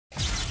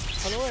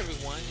Hello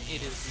everyone,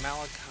 it is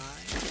Malachi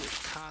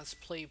with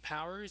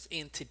Cosplaypowers,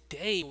 and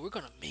today we're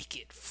gonna make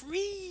it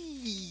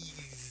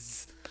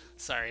freeze!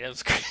 Sorry, that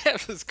was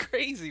that was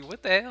crazy.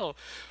 What the hell?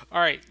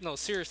 Alright, no,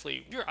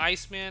 seriously, if you're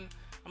Iceman,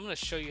 I'm gonna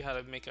show you how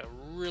to make a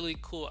really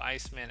cool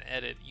Iceman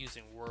edit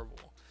using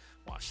Werble.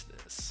 Watch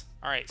this.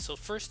 Alright, so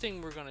first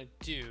thing we're gonna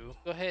do,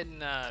 go ahead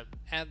and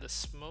add the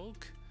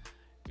smoke.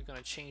 We're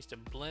gonna change the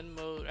blend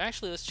mode.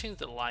 Actually, let's change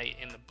the light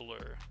and the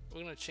blur.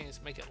 We're gonna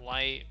make it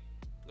light.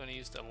 I'm going to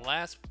use the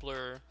last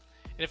blur,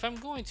 and if I'm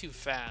going too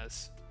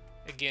fast,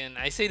 again,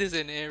 I say this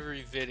in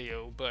every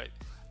video, but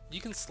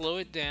you can slow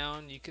it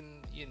down, you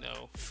can,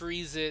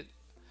 freeze it.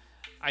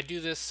 I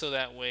do this so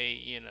that way,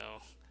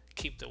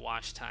 keep the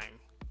watch time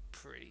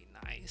pretty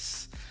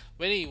nice.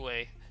 But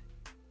anyway,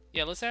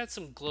 yeah, let's add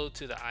some glow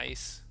to the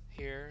ice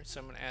here.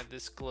 So I'm going to add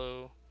this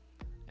glow,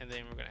 and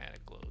then we're going to add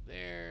a glow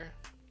there.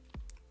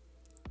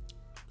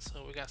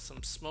 So we got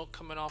some smoke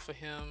coming off of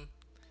him,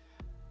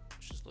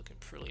 which is looking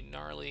pretty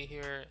gnarly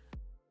here.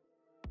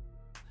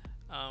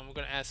 We're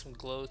going to add some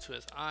glow to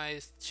his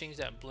eyes, change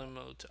that blend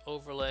mode to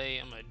overlay.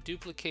 I'm going to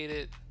duplicate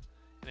it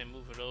and then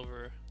move it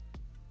over.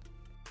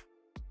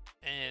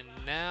 And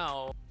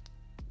now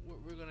what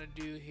we're going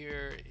to do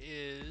here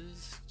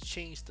is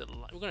change the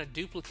light. We're going to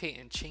duplicate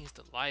and change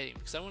the lighting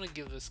because I want to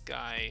give this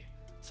guy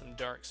some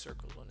dark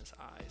circles on his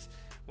eyes.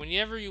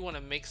 Whenever you want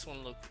to make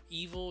someone look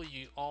evil,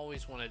 you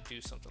always want to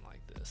do something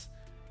like this.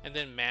 And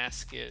then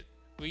mask it.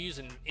 We use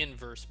an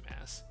inverse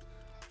mask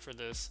for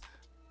this.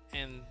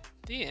 And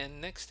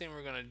then next thing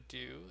we're gonna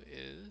do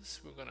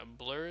is we're gonna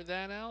blur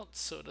that out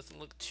so it doesn't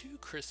look too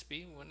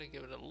crispy. We want to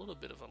give it a little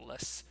bit of a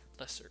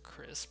lesser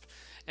crisp.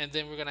 And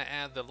then we're gonna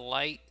add the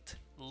light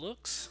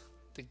looks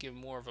to give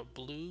more of a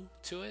blue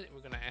to it. We're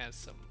gonna add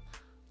some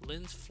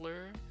lens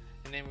flare,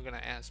 and then we're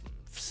gonna add some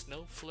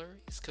snow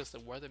flurries because the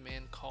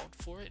weatherman called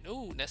for it.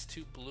 Oh, that's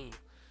too blue.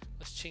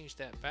 Let's change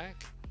that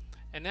back.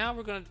 And now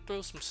we're gonna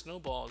throw some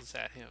snowballs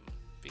at him,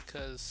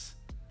 because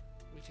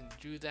we can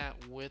do that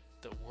with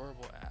the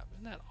Werble app.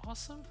 Isn't that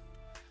awesome?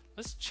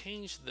 Let's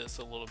change this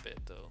a little bit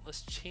though.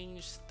 Let's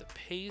change the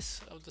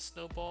pace of the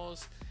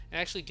snowballs and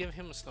actually give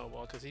him a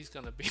snowball, because he's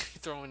gonna be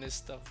throwing his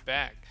stuff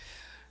back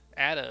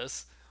at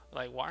us.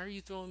 Like, why are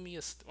you throwing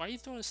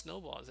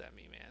snowballs at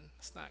me, man?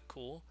 It's not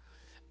cool.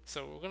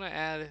 So we're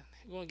gonna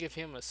give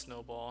him a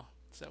snowball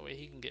so that way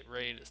he can get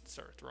ready to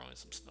start throwing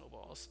some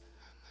snowballs.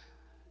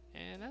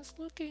 And that's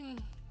looking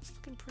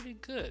pretty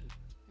good.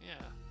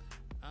 Yeah.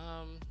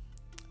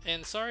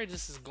 And sorry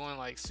this is going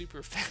like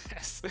super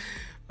fast.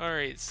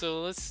 Alright,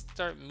 so let's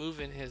start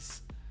moving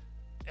his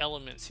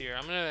elements here.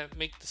 I'm gonna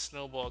make the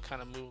snowball kind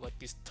of move like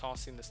he's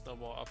tossing the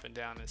snowball up and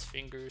down his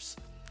fingers.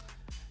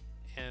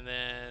 And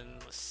then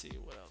let's see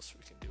what else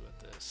we can do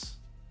with this.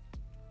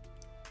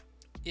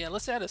 Yeah,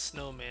 let's add a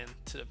snowman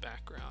to the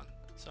background.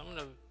 So I'm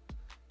gonna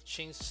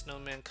change the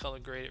snowman color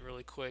grade it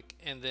really quick,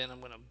 and then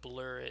I'm gonna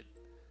blur it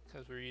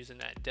because we're using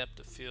that depth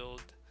of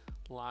field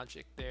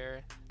logic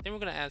there. Then we're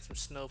going to add some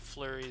snow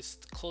flurries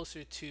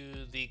closer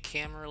to the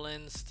camera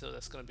lens, so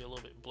that's going to be a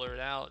little bit blurred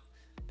out.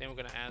 Then we're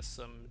going to add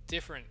some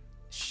different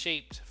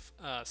shaped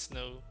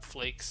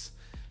snowflakes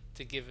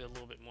to give it a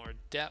little bit more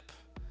depth.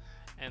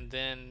 And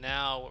then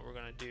now what we're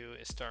going to do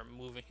is start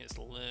moving his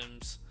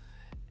limbs.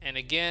 And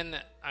again,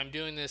 I'm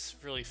doing this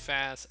really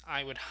fast.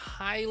 I would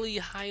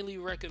highly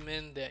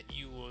recommend that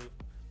you will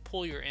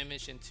pull your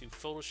image into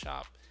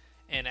Photoshop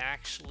and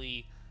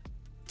actually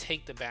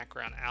take the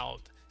background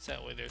out, so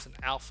that way there's an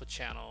alpha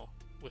channel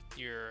with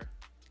your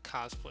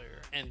cosplayer,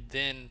 and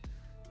then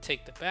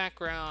take the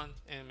background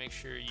and make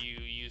sure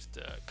you use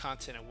the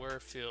content aware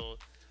field.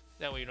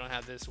 That way you don't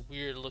have this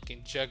weird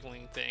looking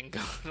juggling thing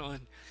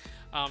going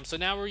on. So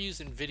now we're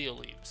using Video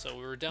Leap. So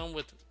we're done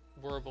with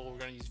Werble. We're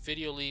going to use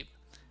Video Leap.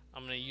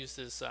 I'm going to use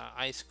this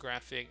ice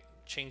graphic,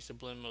 change the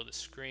blend mode to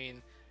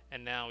screen,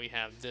 and now we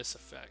have this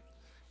effect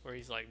where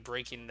he's like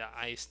breaking the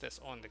ice that's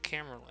on the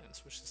camera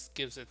lens, which just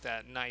gives it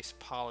that nice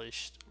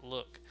polished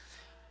look.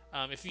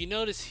 If you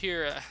notice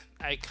here,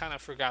 I kind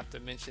of forgot to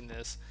mention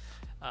this.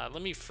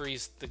 Let me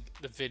freeze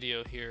the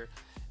video here.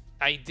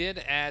 I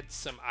did add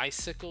some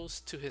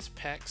icicles to his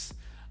pecs,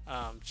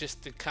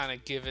 just to kind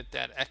of give it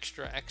that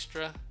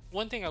extra.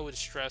 One thing I would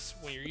stress,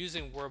 when you're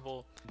using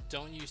Werble,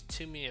 don't use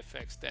too many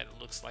effects that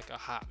it looks like a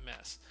hot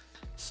mess.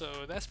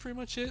 So that's pretty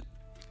much it.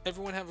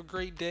 Everyone have a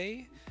great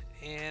day,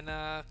 and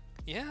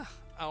yeah,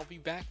 I'll be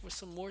back with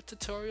some more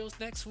tutorials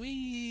next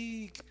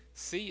week.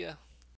 See ya.